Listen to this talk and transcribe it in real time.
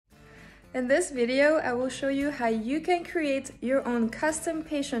In this video, I will show you how you can create your own custom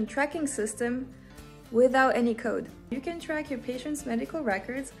patient tracking system without any code. You can track your patient's medical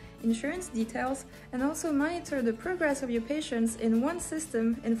records, insurance details, and also monitor the progress of your patients in one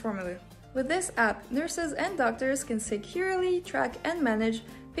system in Formaloo. With this app, nurses and doctors can securely track and manage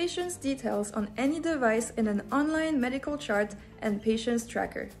patients' details on any device in an online medical chart and patient's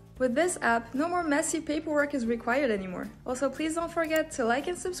tracker. With this app, no more messy paperwork is required anymore. Also, please don't forget to like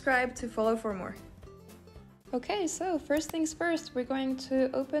and subscribe to follow for more. Okay, so first things first, we're going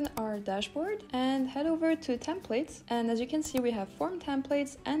to open our dashboard and head over to templates. And as you can see, we have form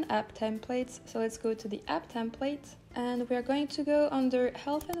templates and app templates. So let's go to the app template and we are going to go under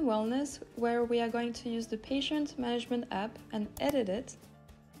health and wellness, where we are going to use the patient management app and edit it.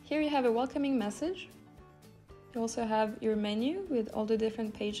 Here you have a welcoming message. You also have your menu with all the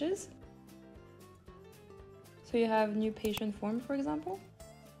different pages. So you have new patient form, for example.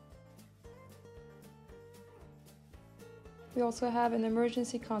 We also have an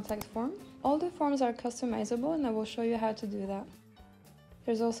emergency contact form. All the forms are customizable and I will show you how to do that.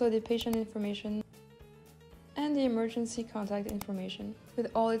 There's also the patient information and the emergency contact information with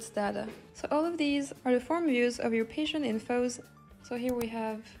all its data. So all of these are the form views of your patient infos. So here we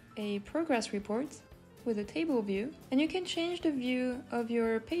have a progress report with a table view, and you can change the view of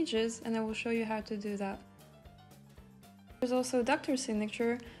your pages and I will show you how to do that. There's also doctor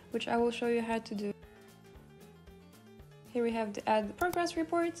signature, which I will show you how to do. Here we have the add progress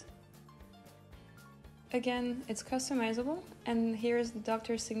report. Again, it's customizable, and here's the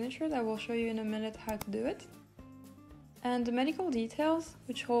doctor's signature that I will show you in a minute how to do it. And the medical details,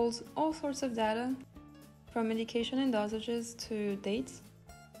 which holds all sorts of data from medication and dosages to dates,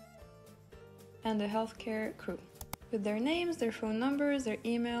 and the healthcare crew with their names, their phone numbers, their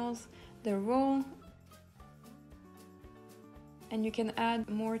emails, their role, and you can add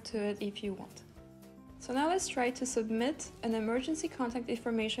more to it if you want. So now let's try to submit an emergency contact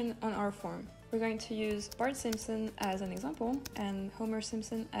information on our form. We're going to use Bart Simpson as an example and Homer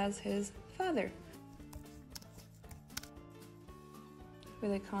Simpson as his father.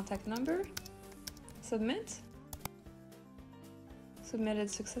 With a contact number, submit.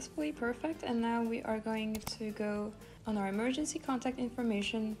 Submitted successfully, perfect. And now we are going to go on our emergency contact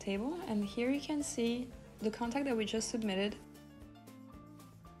information table, and here you can see the contact that we just submitted.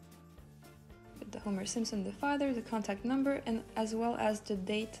 With the Homer Simpson, the father, the contact number, and as well as the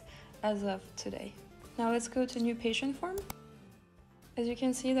date as of today. Now let's go to new patient form. As you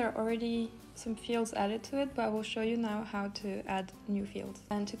can see, there are already some fields added to it, but I will show you now how to add new fields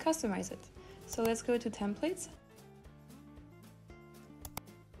and to customize it. So let's go to templates,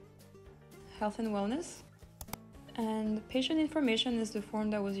 health and wellness, and patient information is the form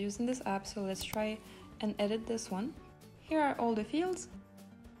that was used in this app, so let's try and edit this one. Here are all the fields.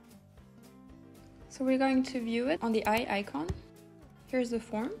 So we're going to view it on the eye icon. Here's the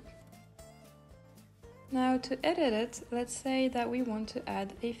form. Now to edit it, let's say that we want to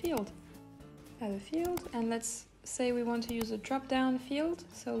add a field. Add a field, and let's say we want to use a drop-down field,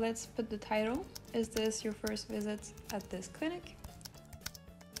 so let's put the title. Is this your first visit at this clinic?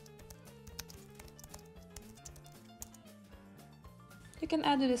 You can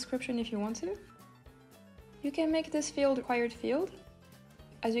add a description if you want to. You can make this field a required field.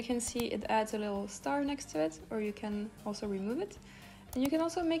 As you can see, it adds a little star next to it, or you can also remove it. And you can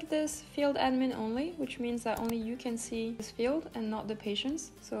also make this field admin only, which means that only you can see this field and not the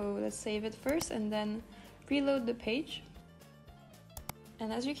patients. So let's save it first and then reload the page.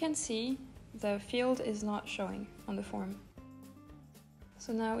 And as you can see, the field is not showing on the form.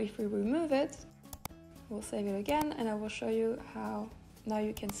 So now if we remove it, we'll save it again, and I will show you how now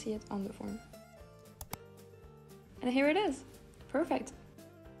you can see it on the form. And here it is. Perfect.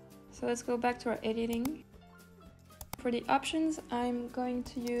 So let's go back to our editing. For the options, I'm going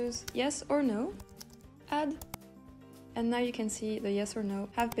to use yes or no, add, and now you can see the yes or no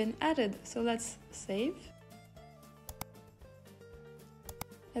have been added. So let's save.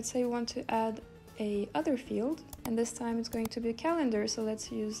 Let's say we want to add a other field, and this time it's going to be a calendar, so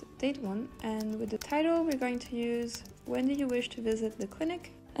let's use date one, and with the title we're going to use when do you wish to visit the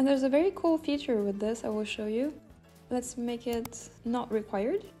clinic. And there's a very cool feature with this I will show you. Let's make it not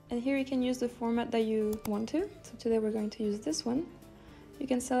required, and here you can use the format that you want to. So today we're going to use this one. You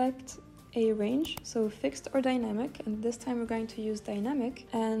can select a range, so fixed or dynamic, and this time we're going to use dynamic.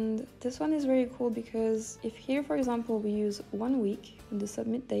 And this one is very cool because if here, for example, we use 1 week in the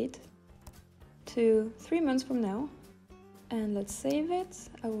submit date to 3 months from now, and let's save it.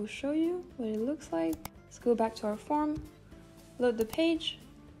 I will show you what it looks like. Let's go back to our form, load the page,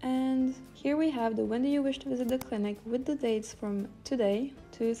 And here we have the when do you wish to visit the clinic with the dates from today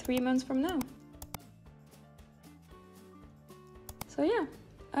to 3 months from now. So yeah,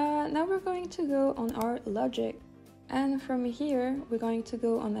 now we're going to go on our logic. And from here, we're going to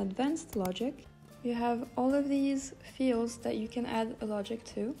go on advanced logic. You have all of these fields that you can add a logic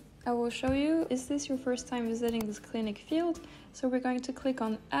to. I will show you, is this your first time visiting this clinic field? So we're going to click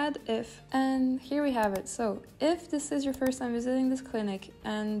on add if, and here we have it. So if this is your first time visiting this clinic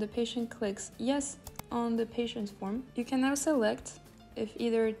and the patient clicks yes on the patient's form, you can now select if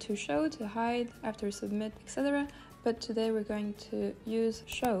either to show, to hide, after submit, etc. But today we're going to use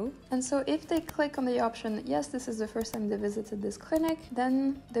show. And so if they click on the option, yes, this is the first time they visited this clinic,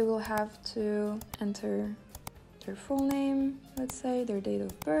 then they will have to enter their full name, let's say, their date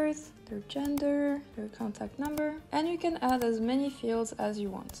of birth, their gender, their contact number, and you can add as many fields as you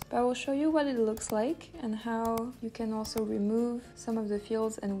want. But I will show you what it looks like and how you can also remove some of the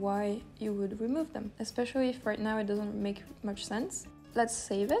fields and why you would remove them, especially if right now it doesn't make much sense. Let's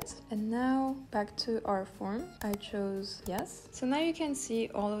save it. And now back to our form. I chose yes. So now you can see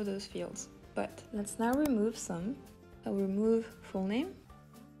all of those fields, but let's now remove some. I'll remove full name.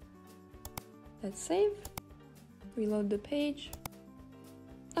 Let's save. Reload the page.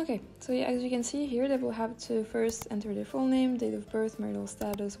 Okay, so yeah, as you can see here, they will have to first enter their full name, date of birth, marital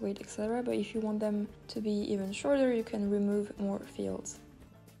status, weight, etc. But if you want them to be even shorter, you can remove more fields.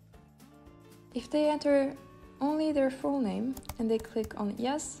 If they enter only their full name and they click on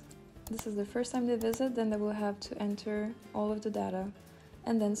yes, this is the first time they visit, then they will have to enter all of the data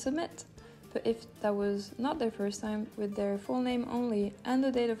and then submit. But if that was not their first time, with their full name only and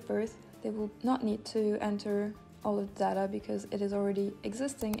the date of birth, they will not need to enter all of the data because it is already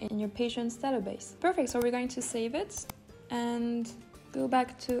existing in your patient's database. Perfect, so we're going to save it and go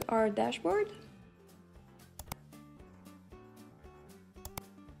back to our dashboard.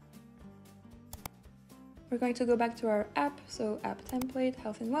 We're going to go back to our app, so app template,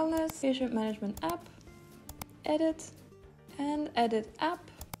 health and wellness, patient management app, edit, and edit app.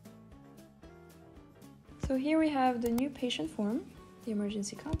 So here we have the new patient form, the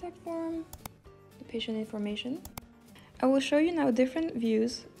emergency contact form, the patient information. I will show you now different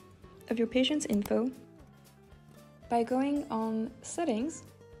views of your patient's info by going on settings.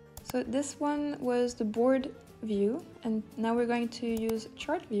 So this one was the board view, and now we're going to use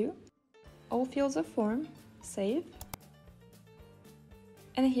chart view, all fields of form, save.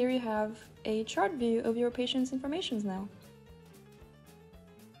 And here you have a chart view of your patient's information now.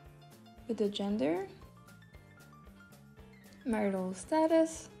 With the gender, marital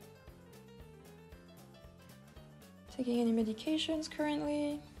status, taking any medications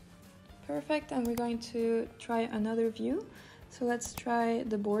currently, perfect. And we're going to try another view. So let's try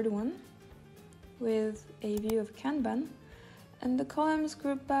the board one with a view of Kanban. And the columns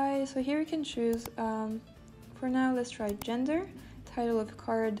group by, so here you can choose, for now let's try gender, title of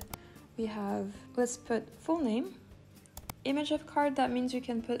card, we have, let's put full name, image of card, that means you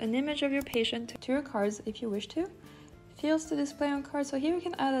can put an image of your patient to your cards if you wish to, fields to display on card, so here you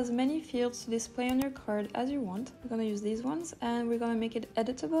can add as many fields to display on your card as you want. We're going to use these ones and we're going to make it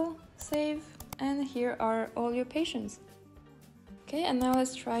editable, save, and here are all your patients. Okay, and now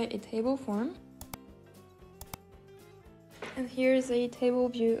let's try a table form. And here's a table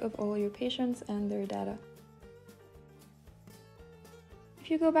view of all your patients and their data. If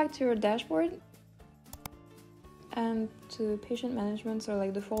you go back to your dashboard and to patient management, so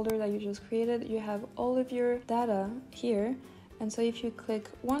like the folder that you just created, you have all of your data here. And so if you click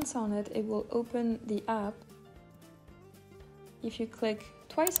once on it, it will open the app. If you click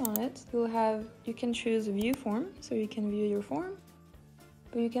twice on it, you can choose view form, so you can view your form,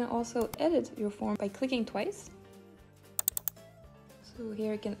 but you can also edit your form by clicking twice. So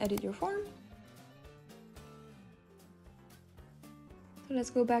here you can edit your form. So let's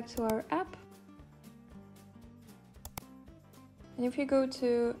go back to our app. And if you go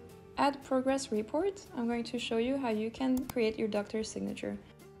to add progress report, I'm going to show you how you can create your doctor's signature.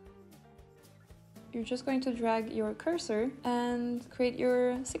 You're just going to drag your cursor and create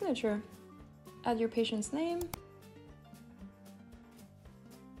your signature. Add your patient's name,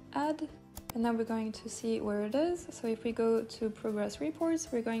 add, and now we're going to see where it is. So if we go to progress reports,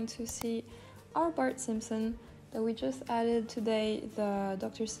 we're going to see our Bart Simpson that we just added today, the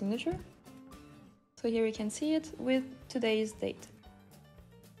doctor's signature. So here we can see it with today's date.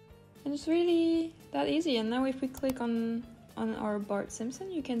 And it's really that easy. And now if we click on our Bart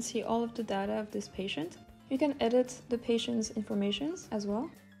Simpson, you can see all of the data of this patient. You can edit the patient's information as well.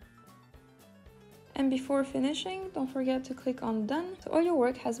 And before finishing, don't forget to click on done, so all your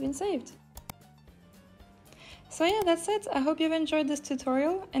work has been saved. So yeah, that's it. I hope you've enjoyed this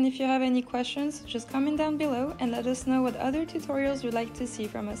tutorial, and if you have any questions, just comment down below and let us know what other tutorials you'd like to see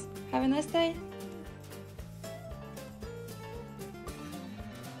from us. Have a nice day!